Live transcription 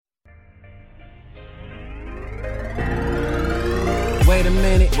wait a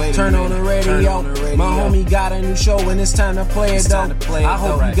minute, turn on the radio. My homie got a new show and it's time to play it though. I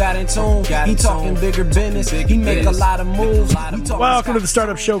hope you got in tune. He talking bigger business. He make a lot of moves. Welcome to the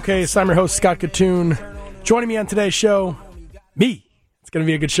Startup Showcase. I'm your host, Scott Katoon. Joining me on today's show, me. It's going to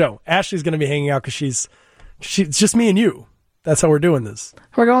be a good show. Ashley's going to be hanging out because she's just me and you. That's how we're doing this.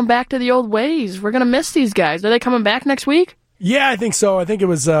 We're going back to the old ways. We're going to miss these guys. Are they coming back next week? Yeah, I think so. I think it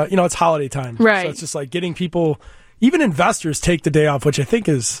was, it's holiday time. Right. So it's just like getting people, even investors take the day off, which I think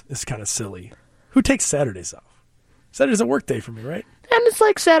is kind of silly. Who takes Saturdays off? Saturday's a work day for me, right? And it's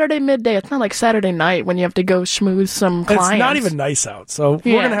like Saturday midday. It's not like Saturday night when you have to go schmooze some clients. It's not even nice out. So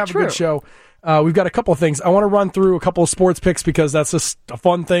we're going to have true. a good show. We've got a couple of things. I want to run through a couple of sports picks because that's just a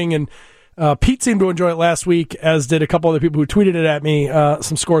fun thing. And Pete seemed to enjoy it last week, as did a couple other people who tweeted it at me,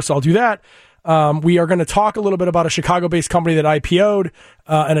 some scores. So I'll do that. We are going to talk a little bit about a Chicago-based company that IPO'd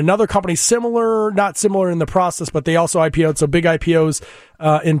and another company not similar in the process, but they also IPO'd. So big IPOs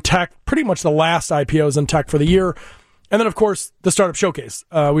in tech, pretty much the last IPOs in tech for the year. And then, of course, the Startup Showcase.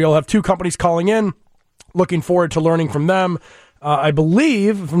 We all have two companies calling in. Looking forward to learning from them. I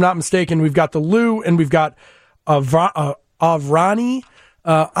believe, if I'm not mistaken, we've got The Lieu and we've got Aavrani.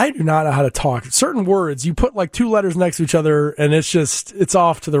 I do not know how to talk. Certain words, you put like two letters next to each other, and it's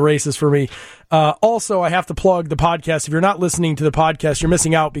off to the races for me. Also, I have to plug the podcast. If you're not listening to the podcast, you're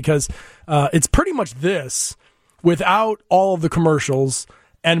missing out because it's pretty much this without all of the commercials,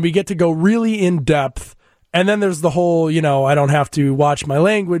 and we get to go really in depth. And then there's the whole, I don't have to watch my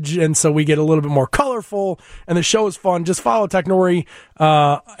language, and so we get a little bit more colorful, and the show is fun. Just follow Technori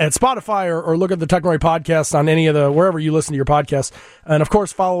at Spotify or look at the Technori podcast on any of wherever you listen to your podcasts. And, of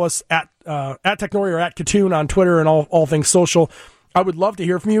course, follow us at Technori or at Katoon on Twitter and all things social. I would love to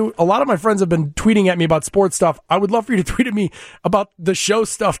hear from you. A lot of my friends have been tweeting at me about sports stuff. I would love for you to tweet at me about the show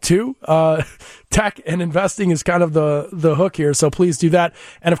stuff too. Tech and investing is kind of the hook here, so please do that.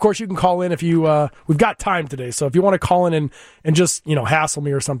 And of course, you can call in if you. We've got time today, so if you want to call in and just hassle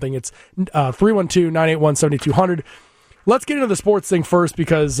me or something, it's 312-981-7200. Let's get into the sports thing first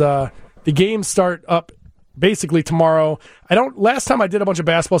because the games start up basically tomorrow. Last time I did a bunch of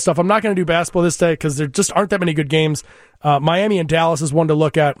basketball stuff. I'm not going to do basketball this day because there just aren't that many good games. Miami and Dallas is one to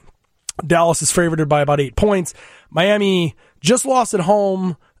look at. Dallas is favored by about 8 points. Miami just lost at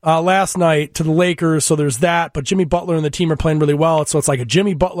home last night to the Lakers, so there's that. But Jimmy Butler and the team are playing really well. So it's like a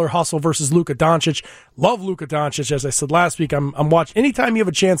Jimmy Butler hustle versus Luka Doncic. Love Luka Doncic, as I said last week. I'm watching. Anytime you have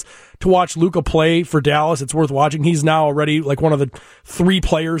a chance to watch Luka play for Dallas, it's worth watching. He's now already like one of the 3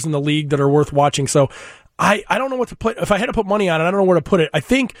 players in the league that are worth watching. So I don't know what to put. If I had to put money on it, I don't know where to put it. I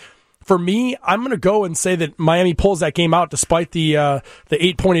think for me, I'm going to go and say that Miami pulls that game out despite the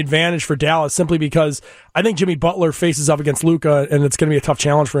 8-point advantage for Dallas, simply because I think Jimmy Butler faces up against Luka, and it's going to be a tough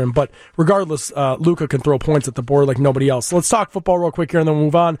challenge for him. But regardless, Luka can throw points at the board like nobody else. So let's talk football real quick here, and then we'll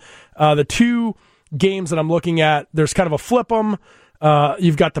move on. The two games that I'm looking at, there's kind of a flip 'em.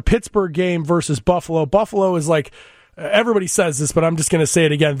 You've got the Pittsburgh game versus Buffalo. Buffalo is like, everybody says this, but I'm just going to say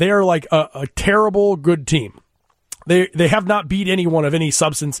it again. They are like a terrible good team. They have not beat anyone of any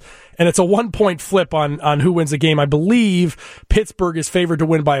substance, and it's a 1-point flip on who wins the game. I believe Pittsburgh is favored to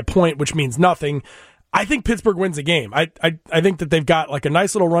win by a point, which means nothing. I think Pittsburgh wins the game. I think that they've got like a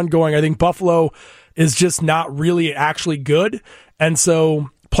nice little run going. I think Buffalo is just not really actually good, and so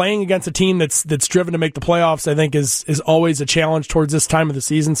playing against a team that's driven to make the playoffs, I think is always a challenge towards this time of the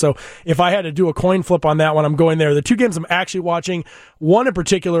season. So if I had to do a coin flip on that one, I'm going there. The two games I'm actually watching, one in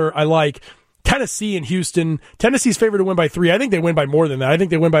particular I like, Tennessee and Houston. Tennessee's favored to win by 3. I think they win by more than that. I think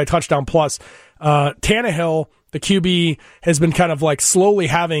they win by a touchdown plus. Tannehill, the QB, has been kind of like slowly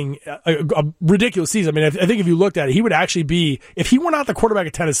having a ridiculous season. I mean, I think if you looked at it, he would actually be, if he were not the quarterback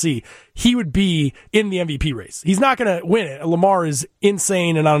of Tennessee, he would be in the MVP race. He's not going to win it. Lamar is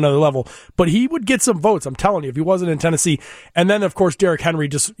insane and on another level, but he would get some votes, I'm telling you, if he wasn't in Tennessee. And then, of course, Derrick Henry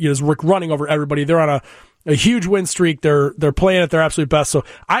just is running over everybody. They're on a huge win streak. They're playing at their absolute best. So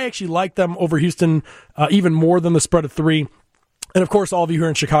I actually like them over Houston even more than the spread of 3. And, of course, all of you here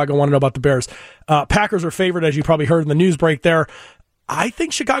in Chicago want to know about the Bears. Packers are favored, as you probably heard in the news break there. I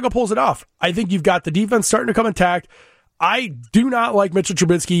think Chicago pulls it off. I think you've got the defense starting to come intact. I do not like Mitchell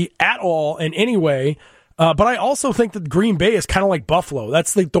Trubisky at all in any way. But I also think that Green Bay is kind of like Buffalo.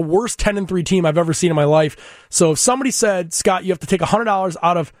 That's like the worst 10-3 team I've ever seen in my life. So if somebody said, Scott, you have to take $100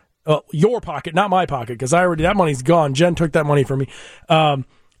 out of your pocket, not my pocket, because that money's gone. Jen took that money from me.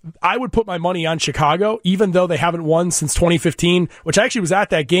 I would put my money on Chicago, even though they haven't won since 2015, which I actually was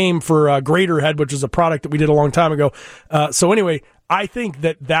at that game for Graterhead, which is a product that we did a long time ago. So anyway, I think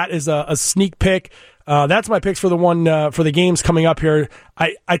that is a sneak pick. That's my picks for the games coming up here.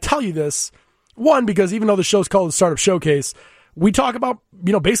 I tell you this, one, because even though the show's called the Startup Showcase, we talk about,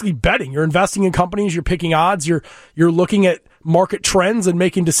 basically betting. You're investing in companies, you're picking odds, you're looking at market trends and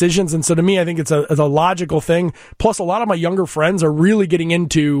making decisions. And so to me, I think it's a logical thing. Plus, a lot of my younger friends are really getting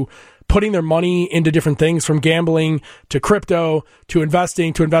into putting their money into different things, from gambling to crypto to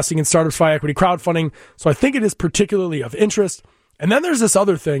investing in startups via equity crowdfunding. So I think it is particularly of interest. And then there's this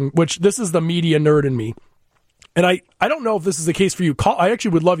other thing, which this is the media nerd in me. And I don't know if this is the case for you. I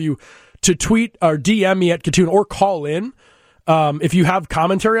actually would love you to tweet or DM me at Katoon or call in if you have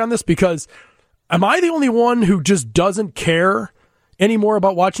commentary on this, because am I the only one who just doesn't care anymore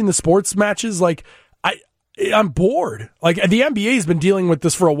about watching the sports matches? Like, I'm bored. Like, the NBA has been dealing with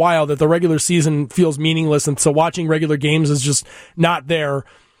this for a while, that the regular season feels meaningless, and so watching regular games is just not there.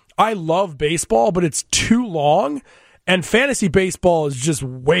 I love baseball, but it's too long, and fantasy baseball is just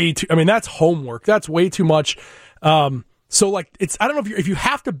way too, that's homework. That's way too much. So like, I don't know if you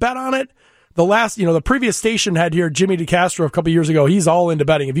have to bet on it. The previous station had here Jimmy DeCastro a couple years ago. He's all into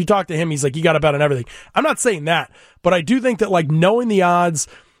betting. If you talk to him, he's like, you got to bet on everything. I'm not saying that, but I do think that like knowing the odds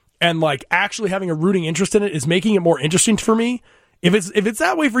and like actually having a rooting interest in it is making it more interesting for me. If it's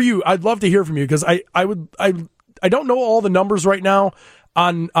that way for you, I'd love to hear from you, because I don't know all the numbers right now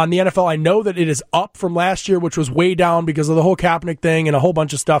on the NFL. I know that it is up from last year, which was way down because of the whole Kaepernick thing and a whole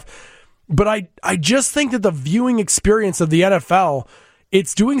bunch of stuff. But I just think that the viewing experience of the NFL,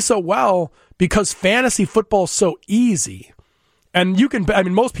 it's doing so well because fantasy football is so easy. And you can,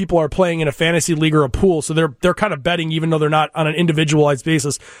 most people are playing in a fantasy league or a pool, so they're kind of betting even though they're not on an individualized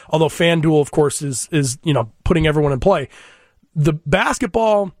basis. Although FanDuel, of course, is putting everyone in play. The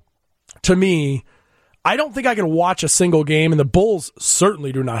basketball, to me, I don't think I can watch a single game, and the Bulls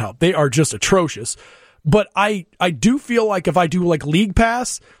certainly do not help. They are just atrocious. But I do feel like if I do like League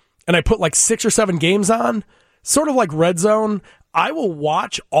Pass and I put like 6 or 7 games on, sort of like Red Zone, I will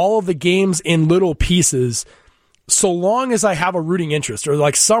watch all of the games in little pieces, so long as I have a rooting interest or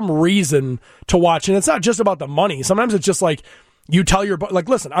like some reason to watch. And it's not just about the money. Sometimes it's just like you tell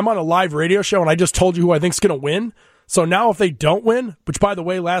listen, I'm on a live radio show and I just told you who I think's going to win. So now if they don't win, which by the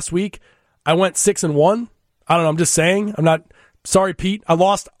way, last week I went 6-1. I don't know. I'm just saying. I'm not sorry, Pete. I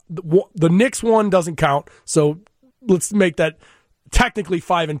lost. The Knicks one doesn't count. So let's make that technically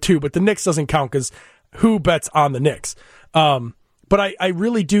 5-2, but the Knicks doesn't count because who bets on the Knicks? But I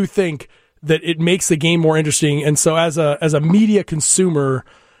really do think that it makes the game more interesting. And so as a media consumer,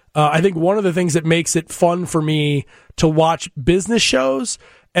 I think one of the things that makes it fun for me to watch business shows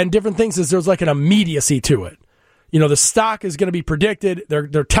and different things is there's like an immediacy to it. The stock is going to be predicted.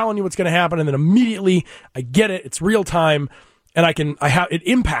 They're telling you what's going to happen, and then immediately I get it. It's real time, and it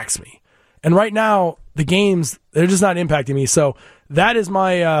impacts me. And right now, the games, they're just not impacting me. So that is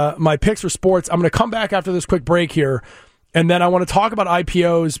my picks for sports. I'm going to come back after this quick break here. And then I want to talk about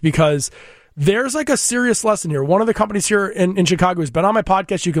IPOs, because there's like a serious lesson here. One of the companies here in Chicago has been on my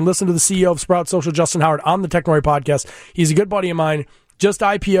podcast. You can listen to the CEO of Sprout Social, Justin Howard, on the Technori podcast. He's a good buddy of mine. Just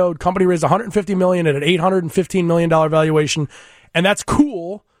IPO'd. Company raised $150 million at an $815 million valuation. And that's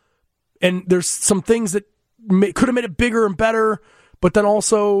cool. And there's some things that could have made it bigger and better, but then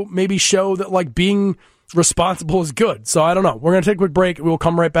also maybe show that like being responsible is good. So I don't know. We're going to take a quick break. We'll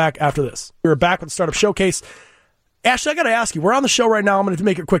come right back after this. We're back with the Startup Showcase. Ashley, I got to ask you, we're on the show right now. I'm going to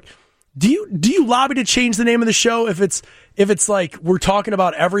make it quick. Do you lobby to change the name of the show if it's like we're talking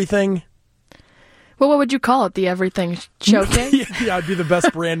about everything? Well, what would you call it? The Everything Showcase? Yeah, I'd be the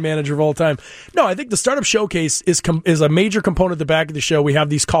best brand manager of all time. No, I think the Startup Showcase is a major component at the back of the show. We have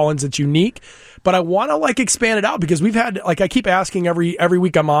these call-ins that's unique, but I want to like expand it out, because we've had, like, I keep asking every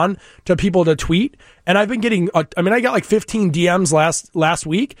week I'm on to people to tweet, and I've been getting, I got like 15 DMs last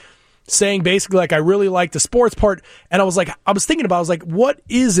week saying basically like, I really like the sports part. And I was thinking about, what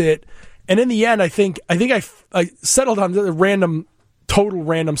is it? And in the end, I think I settled on the total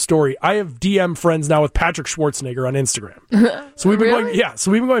random story. I have DM friends now with Patrick Schwarzenegger on Instagram. So we've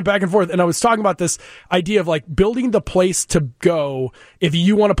been going back and forth. And I was talking about this idea of like building the place to go if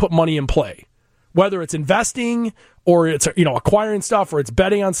you want to put money in play, whether it's investing or it's, acquiring stuff, or it's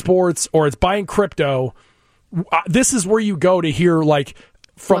betting on sports, or it's buying crypto. This is where you go to hear like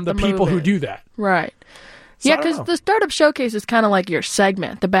from the people who do that. Right. So yeah, because the Startup Showcase is kind of like your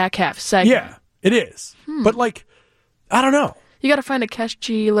segment, the back half segment. Yeah, it is. But like, I don't know. You got to find a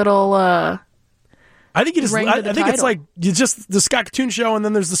catchy little. I think you just. I think it's like you just the Scott Katoon show, and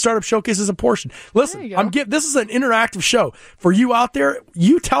then there's the Startup Showcase as a portion. Listen, this is an interactive show for you out there.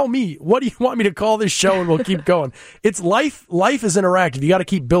 You tell me, what do you want me to call this show, and we'll keep going. It's life. Life is interactive. You got to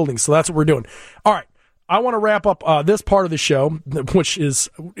keep building. So that's what we're doing. All right. I want to wrap up this part of the show, which is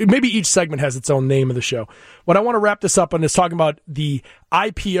maybe each segment has its own name of the show. What I want to wrap this up on is talking about the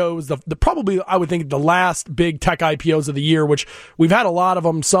IPOs, the probably, I would think, the last big tech IPOs of the year, which we've had a lot of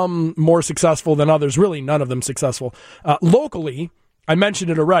them, some more successful than others, really none of them successful. Locally, I mentioned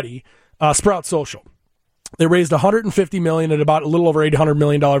it already, Sprout Social. They raised $150 million at about a little over $800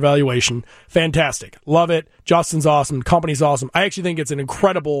 million valuation. Fantastic. Love it. Justin's awesome. Company's awesome. I actually think it's an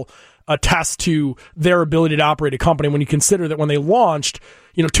incredible test to their ability to operate a company when you consider that when they launched,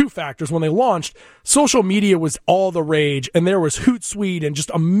 two factors. When they launched, social media was all the rage, and there was Hootsuite and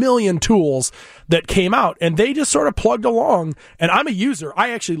just a million tools that came out, and they just sort of plugged along. And I'm a user.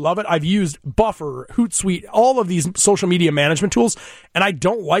 I actually love it. I've used Buffer, Hootsuite, all of these social media management tools, and I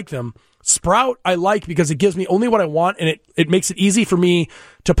don't like them. Sprout I like because it gives me only what I want, and it makes it easy for me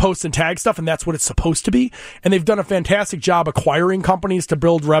to post and tag stuff, and that's what it's supposed to be. And they've done a fantastic job acquiring companies to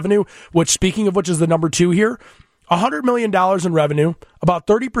build revenue, which, speaking of which, is the number 2 here. $100 million in revenue, about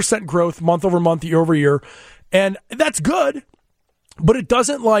 30% growth month over month, year over year. And that's good, but it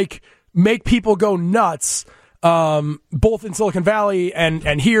doesn't make people go nuts, both in Silicon Valley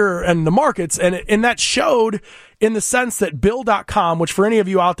and here and the markets. And that showed in the sense that Bill.com, which for any of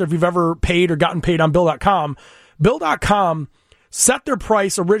you out there, if you've ever paid or gotten paid on Bill.com set their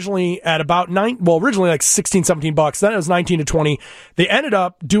price originally at about originally like $16, $17. Then it was 19 to 20. They ended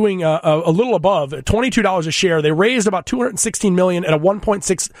up doing a little above $22 a share. They raised about $216 million at a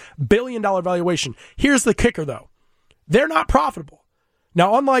 $1.6 billion valuation. Here's the kicker though. They're not profitable.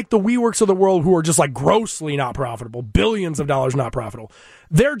 Now, unlike the WeWorks of the world who are just grossly not profitable, billions of dollars not profitable,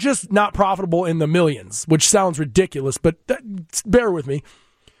 they're just not profitable in the millions, which sounds ridiculous, but bear with me.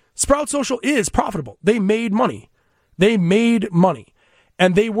 Sprout Social is profitable. They made money.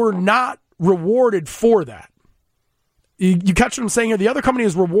 And they were not rewarded for that. You catch what I'm saying here? The other company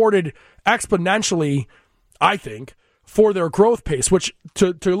is rewarded exponentially, I think, for their growth pace, which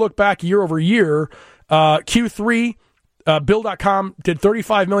to look back year over year, Q3, Bill.com did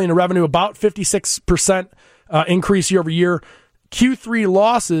 $35 million in revenue, about 56% increase year over year. Q3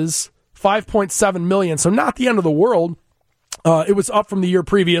 losses, $5.7 million, so not the end of the world. It was up from the year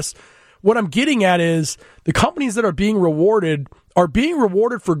previous. What I'm getting at is the companies that are being rewarded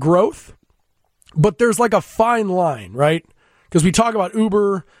for growth, but there's a fine line, right? Because we talk about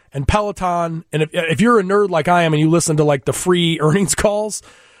Uber and Peloton, and if you're a nerd like I am and you listen to the free earnings calls,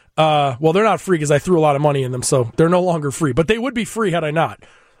 well, they're not free because I threw a lot of money in them, so they're no longer free. But they would be free had I not.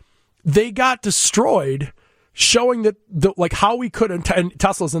 They got destroyed, showing that how we could, and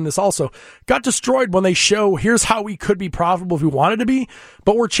Tesla's in this also, got destroyed when they show here's how we could be profitable if we wanted to be,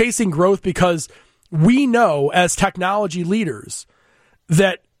 but we're chasing growth because we know as technology leaders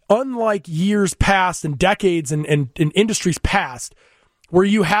that unlike years past and decades and industries past, where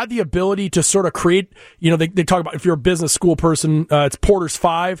you had the ability to sort of create, they talk about if you're a business school person, it's Porter's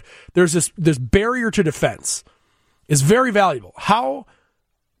 5. There's this barrier to defense is very valuable. How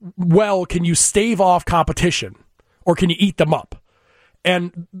well can you stave off competition, or can you eat them up?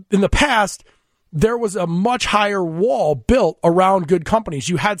 And in the past, there was a much higher wall built around good companies.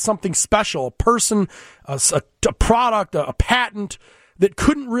 You had something special, a person, a product, a patent that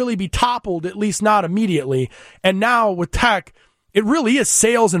couldn't really be toppled, at least not immediately. And now with tech, it really is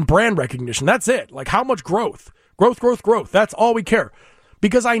sales and brand recognition. That's it. How much growth? Growth. That's all we care.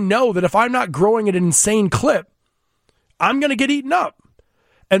 Because I know that if I'm not growing at an insane clip, I'm going to get eaten up.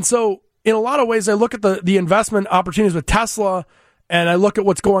 And so in a lot of ways, I look at the investment opportunities with Tesla, and I look at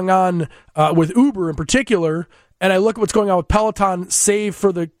what's going on with Uber in particular, and I look at what's going on with Peloton, save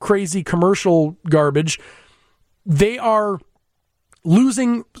for the crazy commercial garbage. They are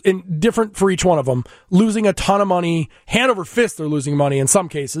losing different for each one of them, losing a ton of money, hand over fist. They're losing money in some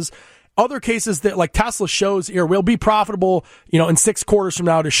cases. Other cases that Tesla shows here, we'll be profitable, in 6 quarters from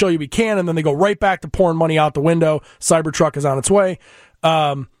now to show you we can. And then they go right back to pouring money out the window. Cybertruck is on its way.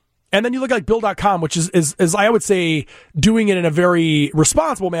 And then you look at Bill.com, which is I would say doing it in a very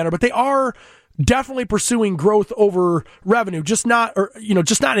responsible manner, but they are definitely pursuing growth over revenue, just not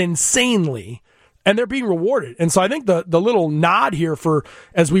insanely. And they're being rewarded. And so I think the little nod here for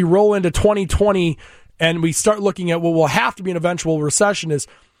as we roll into 2020 and we start looking at what will have to be an eventual recession is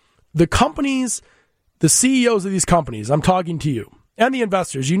the companies, the CEOs of these companies, I'm talking to you, and the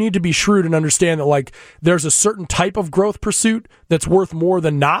investors, you need to be shrewd and understand that there's a certain type of growth pursuit that's worth more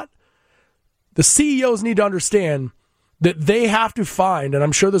than not. The CEOs need to understand that they have to find, and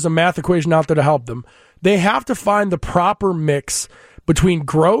I'm sure there's a math equation out there to help them, they have to find the proper mix between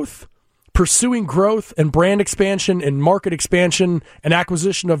growth, pursuing growth and brand expansion and market expansion and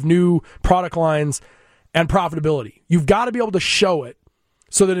acquisition of new product lines and profitability. You've got to be able to show it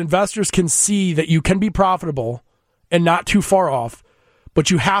so that investors can see that you can be profitable and not too far off, but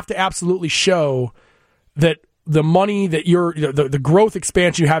you have to absolutely show that the money that the growth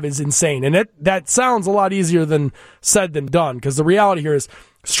expansion you have is insane. And that sounds a lot easier than said than done, because the reality here is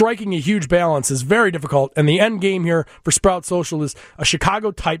striking a huge balance is very difficult. And the end game here for Sprout Social is a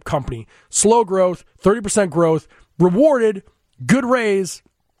Chicago type company, slow growth, 30% growth, rewarded, good raise.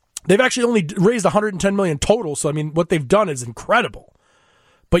 They've actually only raised $110 million total. So, I mean, what they've done is incredible,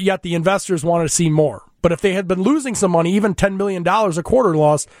 but yet the investors wanted to see more. But if they had been losing some money, even $10 million a quarter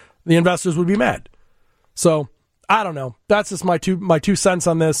loss, the investors would be mad. So I don't know. That's just my two cents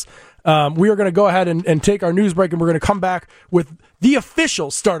on this. We are going to go ahead and take our news break, and we're going to come back with the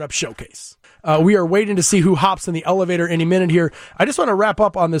official Startup Showcase. We are waiting to see who hops in the elevator any minute here. I just want to wrap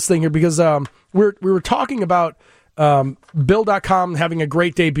up on this thing here because we were talking about Bill.com having a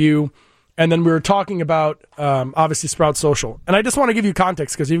great debut, and then we were talking about obviously Sprout Social. And I just want to give you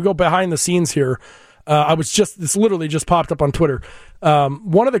context, because if you go behind the scenes here, this literally just popped up on Twitter.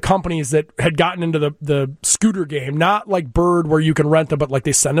 One of the companies that had gotten into the scooter game, not like Bird where you can rent them, but like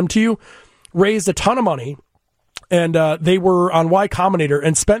they send them to you, raised a ton of money, and they were on Y Combinator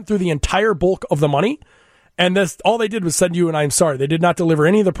and spent through the entire bulk of the money. And all they did was send you an I'm sorry. They did not deliver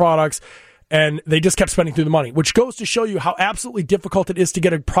any of the products, and they just kept spending through the money, which goes to show you how absolutely difficult it is to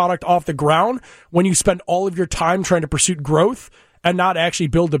get a product off the ground when you spend all of your time trying to pursue growth and not actually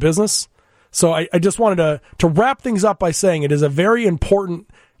build a business. So I just wanted to wrap things up by saying it is a very important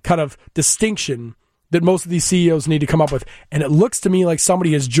kind of distinction that most of these CEOs need to come up with. And it looks to me like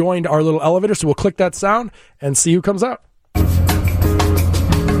somebody has joined our little elevator, so we'll click that sound and see who comes out.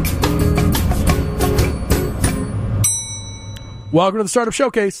 Welcome to the Startup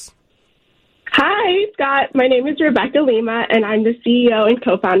Showcase. Hi, Scott. My name is Rebecca Lima, and I'm the CEO and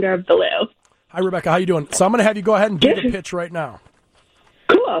co-founder of The Lieu. Hi, Rebecca. How you doing? So I'm going to have you go ahead and do the pitch right now.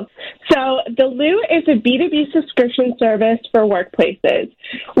 Cool. So The Lieu is a B2B subscription service for workplaces.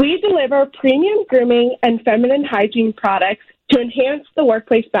 We deliver premium grooming and feminine hygiene products to enhance the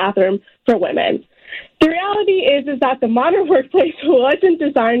workplace bathroom for women. The reality is that the modern workplace wasn't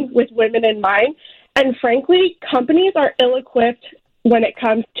designed with women in mind, and frankly, companies are ill-equipped when it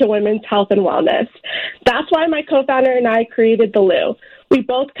comes to women's health and wellness. That's why my co-founder and I created The Lieu. We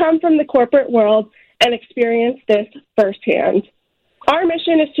both come from the corporate world and experienced this firsthand. Our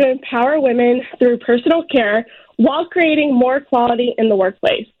mission is to empower women through personal care while creating more quality in the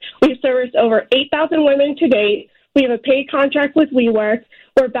workplace. We've serviced over 8,000 women to date. We have a paid contract with WeWork.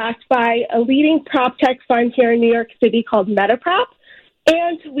 We're backed by a leading prop tech fund here in New York City called MetaProp.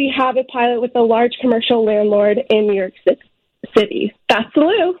 And we have a pilot with a large commercial landlord in New York City. That's The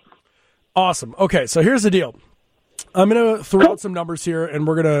Lieu. Awesome. Okay, so here's the deal. I'm going to throw out some numbers here, and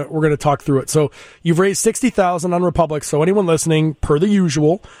we're gonna talk through it. So you've raised $60,000 on Republic. So anyone listening, per the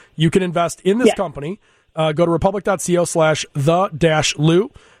usual, you can invest in this company. Go to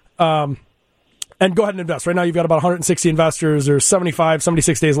republic.co/the-lieu. And go ahead and invest. Right now, you've got about 160 investors. There's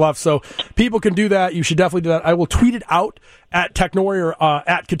 76 days left. So people can do that. You should definitely do that. I will tweet it out at Technori or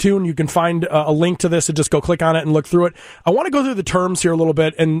at Katoon. You can find a link to this and just go click on it and look through it. I want to go through the terms here a little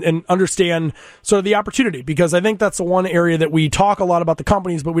bit and understand sort of the opportunity, because I think that's the one area that we talk a lot about the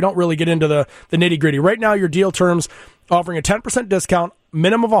companies, but we don't really get into the nitty gritty. Right now, your deal terms offering a 10% discount,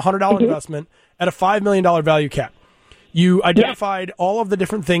 minimum of $100 investment at a $5 million value cap. You identified all of the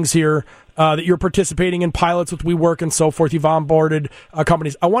different things here that you're participating in, pilots with WeWork and so forth. You've onboarded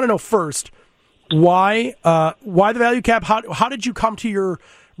companies. I want to know first why the value cap. How did you come to your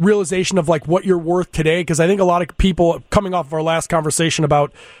realization of like what you're worth today? Because I think a lot of people, coming off of our last conversation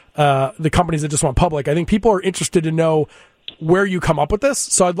about the companies that just went public, I think people are interested to know where you come up with this.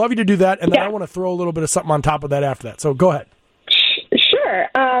 So I'd love you to do that, and then I want to throw a little bit of something on top of that after that. So go ahead. Sure.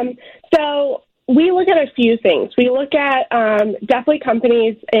 So we look at a few things. We look at definitely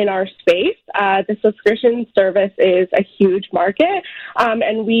companies in our space. The subscription service is a huge market,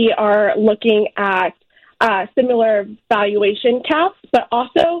 and we are looking at similar valuation caps, but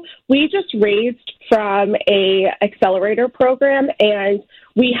also we just raised from a accelerator program, and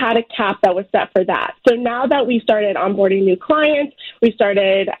we had a cap that was set for that. So now that we started onboarding new clients, we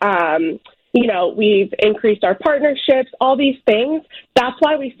started we've increased our partnerships, all these things. That's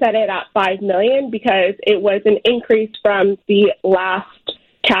why we set it at $5 million, because it was an increase from the last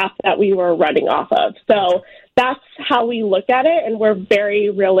cap that we were running off of. So that's how we look at it, and we're very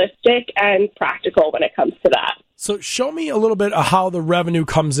realistic and practical when it comes to that. So show me a little bit of how the revenue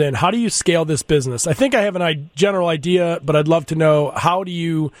comes in. How do you scale this business? I think I have a general idea, but I'd love to know how do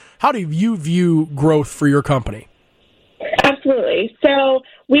you view growth for your company? Absolutely. Absolutely. So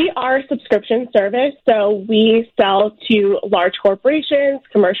we are a subscription service. So we sell to large corporations,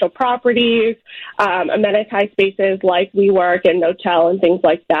 commercial properties, amenitized spaces like WeWork and Notel and things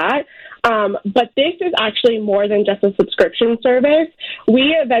like that. But this is actually more than just a subscription service.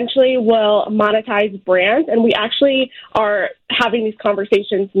 We eventually will monetize brands, and we actually are having these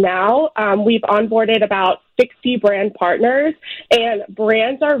conversations now. We've onboarded about 60 brand partners, and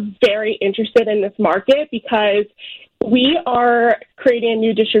brands are very interested in this market because we are creating a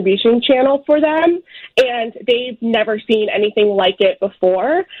new distribution channel for them, and they've never seen anything like it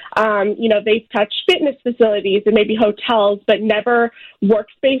before. They've touched fitness facilities and maybe hotels, but never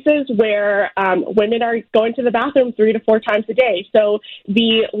workspaces where women are going to the bathroom 3 to 4 times a day. So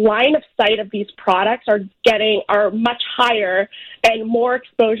the line of sight of these products are much higher and more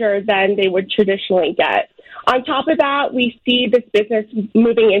exposure than they would traditionally get. On top of that, we see this business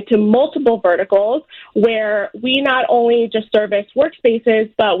moving into multiple verticals where we not only just service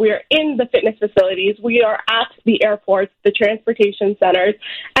workspaces, but we're in the fitness facilities, we are at the airports, the transportation centers,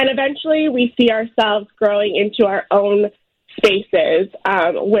 and eventually we see ourselves growing into our own spaces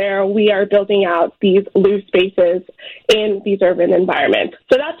where we are building out these Lieu spaces in these urban environments.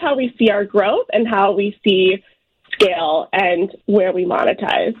 So that's how we see our growth and how we see scale and where we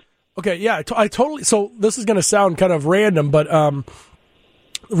monetize. Okay, yeah, I totally. So this is going to sound kind of random, but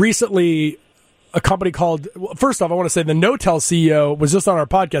recently a company called. First off, I want to say the Notel CEO was just on our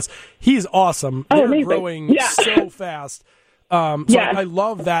podcast. He's awesome. They're amazing. Growing so fast. I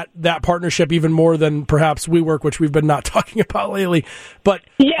love that partnership even more than perhaps WeWork, which we've been not talking about lately. But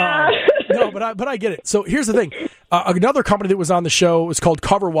but I get it. So here's the thing. Another company that was on the show was called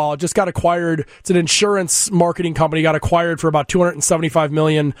CoverWall. It just got acquired. It's an insurance marketing company. Got acquired for about $275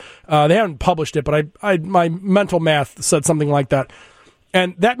 million. They haven't published it, but my mental math said something like that.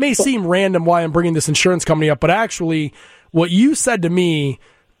 And that may seem random why I'm bringing this insurance company up, but actually, what you said to me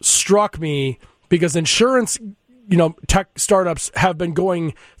struck me because insurance, tech startups have been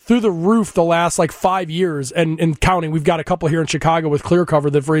going through the roof the last 5 years and counting. We've got a couple here in Chicago with ClearCover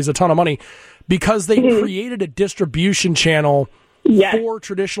that have raised a ton of money because they created a distribution channel for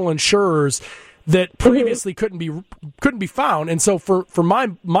traditional insurers that previously couldn't be found. And so for my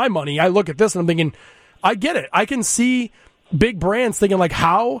money, I look at this and I'm thinking, I get it. I can see big brands thinking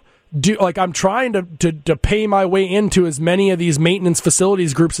I'm trying to pay my way into as many of these maintenance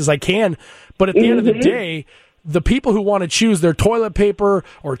facilities groups as I can. But at the end of the day, the people who want to choose their toilet paper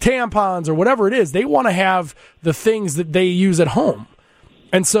or tampons or whatever it is, they want to have the things that they use at home.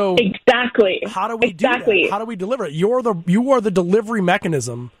 And so exactly, how do we do that? How do we deliver it? You are the delivery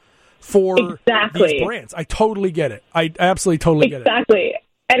mechanism for these brands. I totally get it. I absolutely totally get it. Exactly.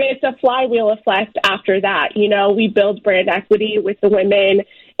 And it's a flywheel effect after that. We build brand equity with the women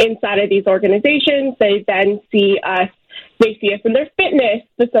inside of these organizations. They then see us. They see us in their fitness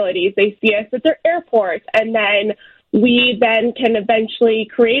facilities. They see us at their airports. And then we then can eventually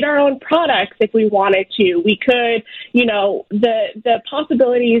create our own products if we wanted to. We could, the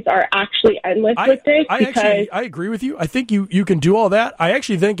possibilities are actually endless with this. I agree with you. I think you can do all that. I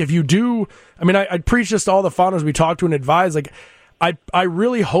actually think if you do, I preach this to all the founders we talk to and advise, I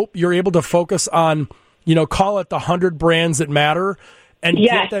really hope you're able to focus on, call it the 100 brands that matter and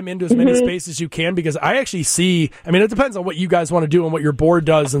get them into as many spaces as you can, because I actually see, it depends on what you guys want to do and what your board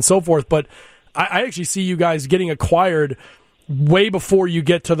does and so forth, but I actually see you guys getting acquired way before you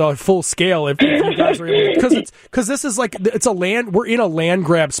get to the full scale if you guys are able to, because this is we're in a land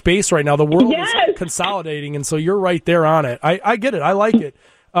grab space right now. The world is consolidating, and so you're right there on it. I get it. I like it.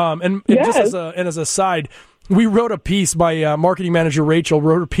 And just as a side, we wrote a piece, my marketing manager, Rachel,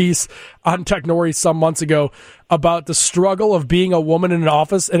 wrote a piece on Technori some months ago about the struggle of being a woman in an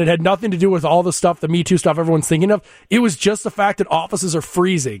office, and it had nothing to do with all the stuff, the Me Too stuff everyone's thinking of. It was just the fact that offices are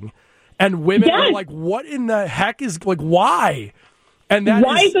freezing, and women are like, what in the heck is, why? And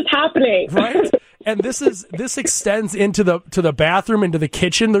why is this happening? Right? And this extends into the bathroom, into the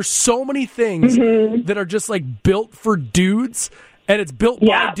kitchen. There's so many things that are just built for dudes. And it's built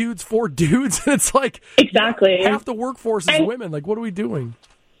by dudes for dudes. And it's exactly half the workforce is women. What are we doing?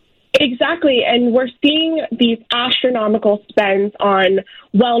 Exactly. And we're seeing these astronomical spends on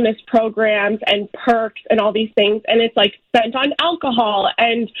wellness programs and perks and all these things. And it's spent on alcohol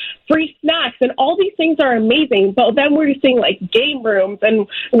and free snacks. And all these things are amazing. But then we're seeing game rooms and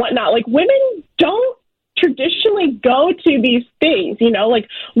whatnot. Women don't traditionally go to these things,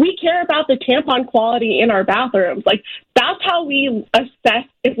 we care about the tampon quality in our bathrooms. That's how we assess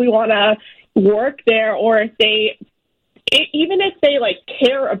if we want to work there or if they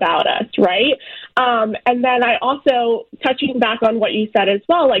care about us, right? And then I also, touching back on what you said as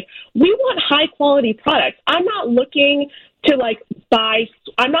well, we want high quality products. I'm not looking to like buy.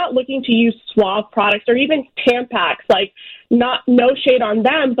 I'm not looking to use Suave products or even Tampax. Like, no shade on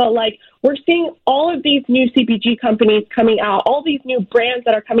them, but like we're seeing all of these new CPG companies coming out, all these new brands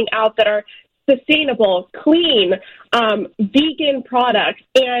that are coming out that are sustainable, clean, vegan products.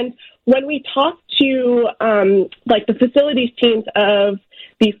 And when we talk to like the facilities teams of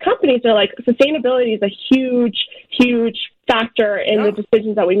these companies, they're like, sustainability is a huge, huge factor in the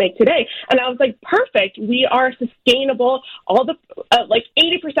decisions that we make today. And I was like, perfect. We are sustainable. All the like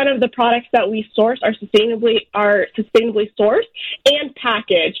 80% of the products that we source are sustainably sourced and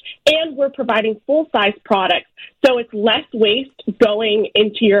packaged, and we're providing full size products. So it's less waste going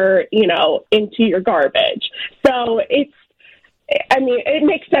into your garbage. So it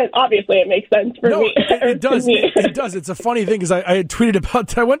makes sense. Obviously, it makes sense for me. It does. It does. It's a funny thing because I had tweeted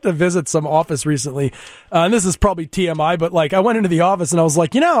about. I went to visit some office recently, and this is probably TMI, but like I went into the office and I was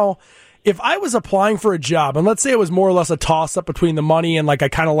like, if I was applying for a job, and let's say it was more or less a toss up between the money and like I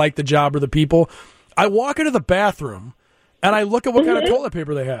kind of like the job or the people, I walk into the bathroom and I look at what kind of toilet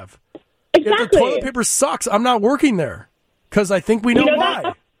paper they have. Exactly. If the toilet paper sucks, I'm not working there because I think we know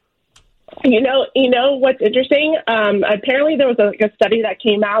why. You know what's interesting? Apparently there was a study that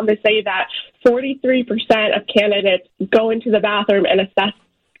came out, and they say that 43% of candidates go into the bathroom and assess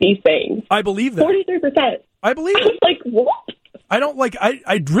these things. I believe that. 43%. I believe it. I was like, what? I don't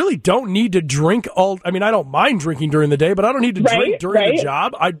I really don't need to drink I don't mind drinking during the day, but I don't need to drink during the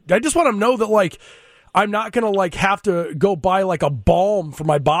job. I just want to know that like I'm not going to like have to go buy like a balm for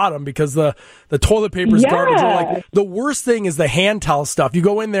my bottom because the toilet paper is garbage. Or like the worst thing is the hand towel stuff. You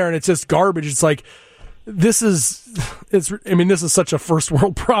go in there and it's just garbage. It's like, this is such a first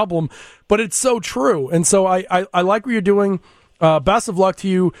world problem, but it's so true. And so I like what you're doing. Best of luck to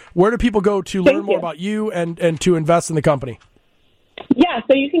you. Where do people go to learn more about you and to invest in the company? Yeah,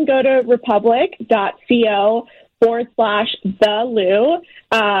 so you can go to republic.co/The Lieu.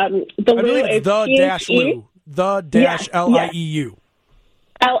 The Lieu is the-Lieu. The-Lieu. Lieu.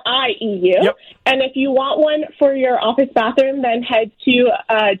 Yep. And if you want one for your office bathroom, then head to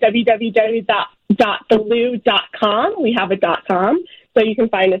www.thelieu.com. We have a .com, so you can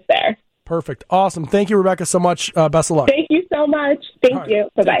find us there. Perfect. Awesome. Thank you, Rebecca, so much. Best of luck. Thank you so much. Thank you.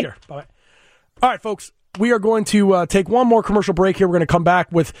 Bye-bye. Take care. Bye-bye. All right, folks. We are going to take one more commercial break here. We're going to come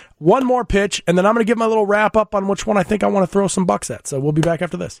back with one more pitch, and then I'm going to give my little wrap-up on which one I think I want to throw some bucks at. So we'll be back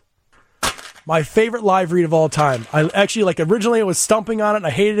after this. My favorite live read of all time. I actually, originally I was stumping on it, and I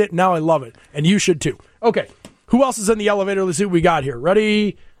hated it. Now I love it, and you should too. Okay, who else is in the elevator? Let's see what we got here.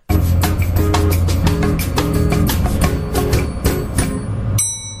 Ready?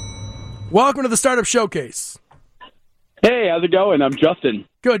 Welcome to the Startup Showcase. Hey, how's it going? I'm Justin.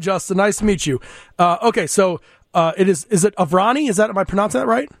 Good, Justin. Nice to meet you. Okay, so is it Aavrani? Am I pronouncing that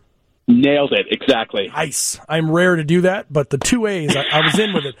right? Nailed it. Exactly. Nice. I'm rare to do that, but the 2 A's, I was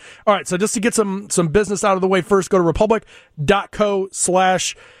in with it. All right, so just to get some business out of the way first, go to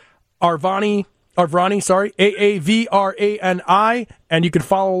republic.co/Aavrani, Aavrani, and you can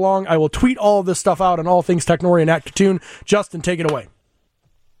follow along. I will tweet all of this stuff out on all things Technori and Actitude. Justin, take it away.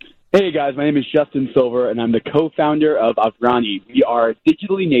 Hey guys, my name is Justin Silver, and I'm the co-founder of Aavrani. We are a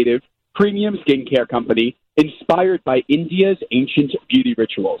digitally native premium skincare company inspired by India's ancient beauty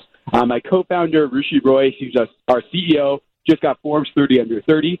rituals. My co-founder, Rushi Roy, who's our CEO, just got Forbes 30 Under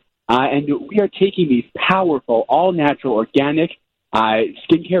 30, and we are taking these powerful, all-natural, organic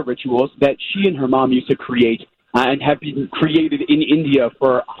skincare rituals that she and her mom used to create and have been created in India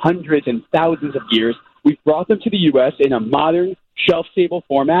for hundreds and thousands of years. We've brought them to the U.S. in a modern, shelf-stable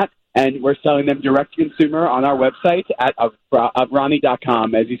format, and we're selling them direct-to-consumer on our website at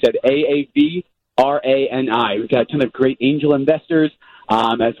Aavrani.com. As you said, Aavrani. We've got a ton of great angel investors,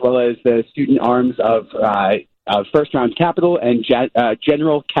 as well as the student arms of First Round Capital and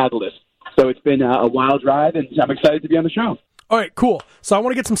General Catalyst. So it's been a wild ride, and I'm excited to be on the show. All right, cool. So I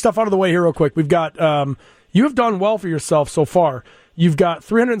want to get some stuff out of the way here real quick. We've got you have done well for yourself so far. You've got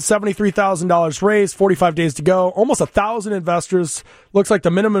 $373,000 raised, 45 days to go, almost 1,000 investors. Looks like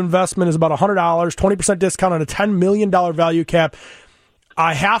the minimum investment is about $100, 20% discount on a $10 million value cap.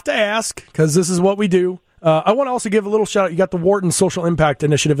 I have to ask, because this is what we do, I want to also give a little shout out. You got the Wharton Social Impact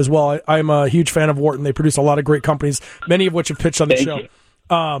Initiative as well. I'm a huge fan of Wharton. They produce a lot of great companies, many of which have pitched on the show.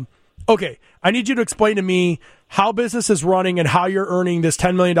 Okay, I need you to explain to me how business is running and how you're earning this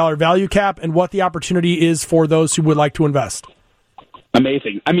 $10 million value cap and what the opportunity is for those who would like to invest.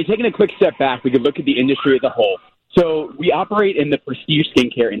 Amazing. I mean, taking a quick step back, we could look at the industry as a whole. So we operate in the prestige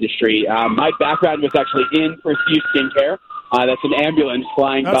skincare industry. My background was actually in prestige skincare. That's an ambulance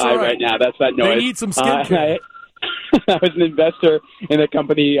flying by right now. That's that noise. They need some skincare. I was an investor in a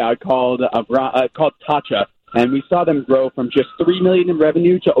company called Tatcha, and we saw them grow from just $3 million in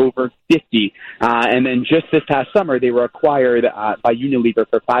revenue to over 50. And then just this past summer, they were acquired by Unilever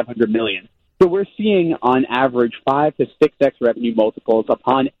for $500 million. So we're seeing, on average, 5 to 6x revenue multiples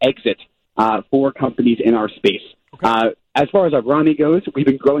upon exit for companies in our space. Okay. As far as Aavrani goes, we've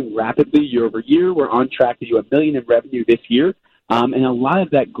been growing rapidly year over year. We're on track to do $1 million in revenue this year. And a lot of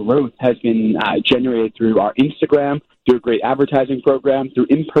that growth has been generated through our Instagram, through a great advertising program, through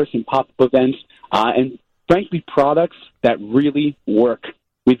in-person pop-up events, and frankly, products that really work.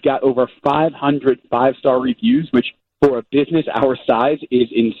 We've got over 500 five-star reviews, which for a business our size is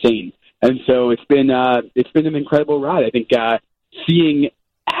insane. And so it's been an incredible ride. I think seeing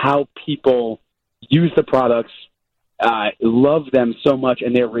how people use the products, love them so much,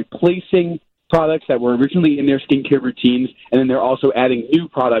 and they're replacing products that were originally in their skincare routines, and then they're also adding new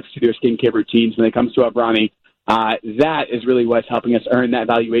products to their skincare routines when it comes to Aavrani. That is really what's helping us earn that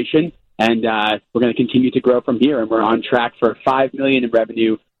valuation, and we're going to continue to grow from here, and we're on track for $5 million in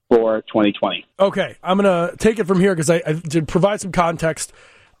revenue for 2020. Okay, I'm going to take it from here because I to provide some context.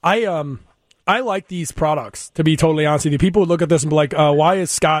 I like these products, to be totally honest with you. People would look at this and be like, why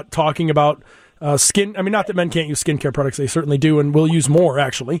is Scott talking about skin? I mean, not that men can't use skincare products. They certainly do, and will use more,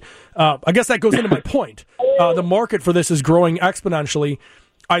 actually. I guess that goes into my point. The market for this is growing exponentially.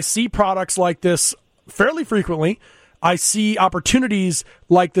 I see products like this fairly frequently. I see opportunities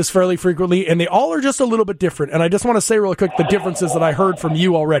like this fairly frequently, and they all are just a little bit different. And I just want to say real quick the differences that I heard from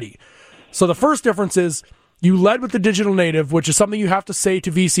you already. So the first difference is you led with the digital native, which is something you have to say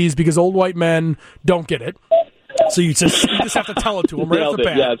to VCs because old white men don't get it. So you just have to tell it to them right off the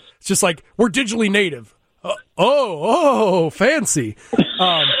bat. Yes. It's just like, we're digitally native. Fancy.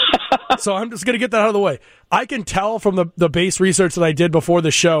 So I'm just going to get that out of the way. I can tell from the base research that I did before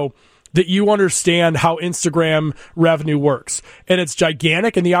the show that you understand how Instagram revenue works. And it's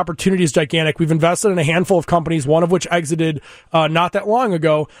gigantic, and the opportunity is gigantic. We've invested in a handful of companies, one of which exited not that long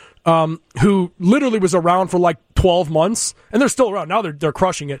ago, who literally was around for like 12 months, and they're still around. Now they're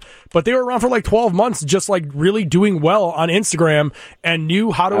crushing it. But they were around for like 12 months, just like really doing well on Instagram and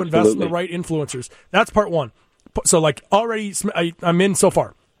knew how to invest in the right influencers. That's part one. So like already I'm in so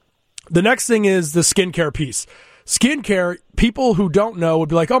far. The next thing is the skincare piece. Skincare, people who don't know would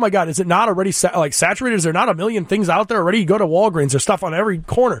be like, oh my God, is it not already saturated? Is there not a million things out there already? You go to Walgreens, there's stuff on every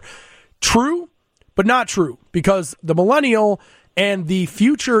corner. True, but not true, because the millennial and the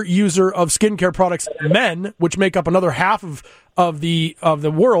future user of skincare products, men, which make up another half of the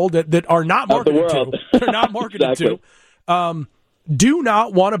world that are not marketed to, they're not marketed exactly. to, do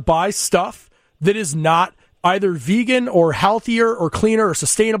not want to buy stuff that is not either vegan or healthier or cleaner or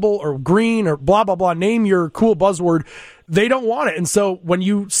sustainable or green or blah, blah, blah. Name your cool buzzword. They don't want it. And so when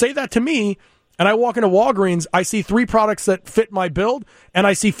you say that to me and I walk into Walgreens, I see 3 products that fit my build and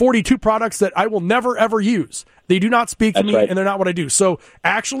I see 42 products that I will never, ever use. They do not speak to me and they're not what I do. So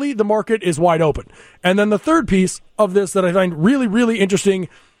actually the market is wide open. And then the third piece of this that I find really, really interesting,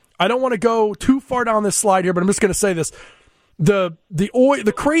 I don't want to go too far down this slide here, but I'm just going to say this. The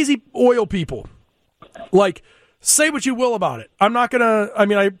crazy oil people, like, say what you will about it. I'm not going to,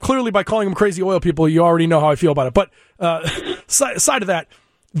 I clearly by calling them crazy oil people, you already know how I feel about it. But side of that,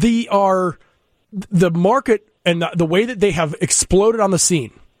 the market and the way that they have exploded on the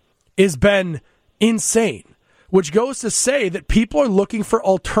scene has been insane, which goes to say that people are looking for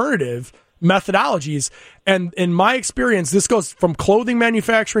alternative methodologies. And in my experience, this goes from clothing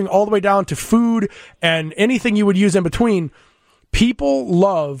manufacturing all the way down to food and anything you would use in between. People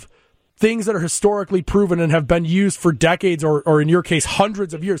love things that are historically proven and have been used for decades or in your case,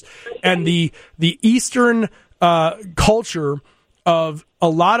 hundreds of years. And the Eastern culture of a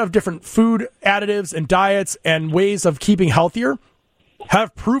lot of different food additives and diets and ways of keeping healthier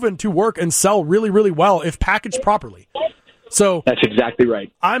have proven to work and sell really, really well if packaged properly. So that's exactly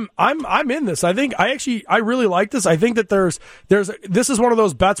right. I'm in this. I think I really like this. I think that this is one of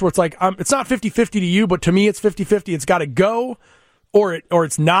those bets where it's like, it's not 50-50 to you, but to me it's 50-50. It's got to go or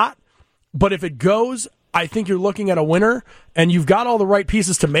it's not. But if it goes, I think you're looking at a winner, and you've got all the right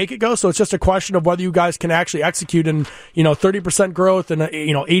pieces to make it go. So it's just a question of whether you guys can actually execute. And 30% growth and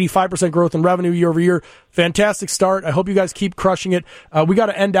 85% growth in revenue year over year. Fantastic start. I hope you guys keep crushing it. We got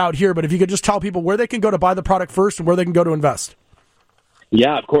to end out here, but if you could just tell people where they can go to buy the product first and where they can go to invest.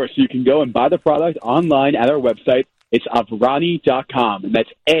 Yeah, of course. You can go and buy the product online at our website. It's Aavrani.com, and that's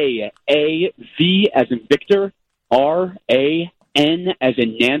A-V as in Victor, R-A-N as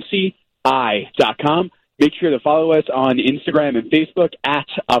in Nancy, I.com. Make sure to follow us on Instagram and Facebook at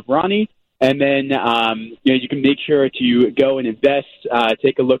Aavrani. And then you can make sure to go and invest,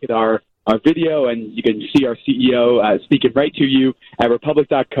 take a look at our our video, and you can see our CEO speaking right to you at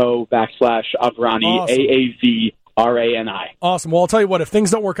republic.co/Aavrani, Awesome. AAVRANI. Awesome. Well, I'll tell you what, if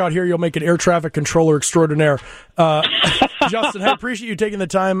things don't work out here, you'll make an air traffic controller extraordinaire. Justin, I appreciate you taking the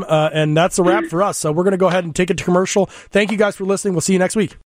time, and that's a wrap for us. So we're going to go ahead and take it to commercial. Thank you guys for listening. We'll see you next week.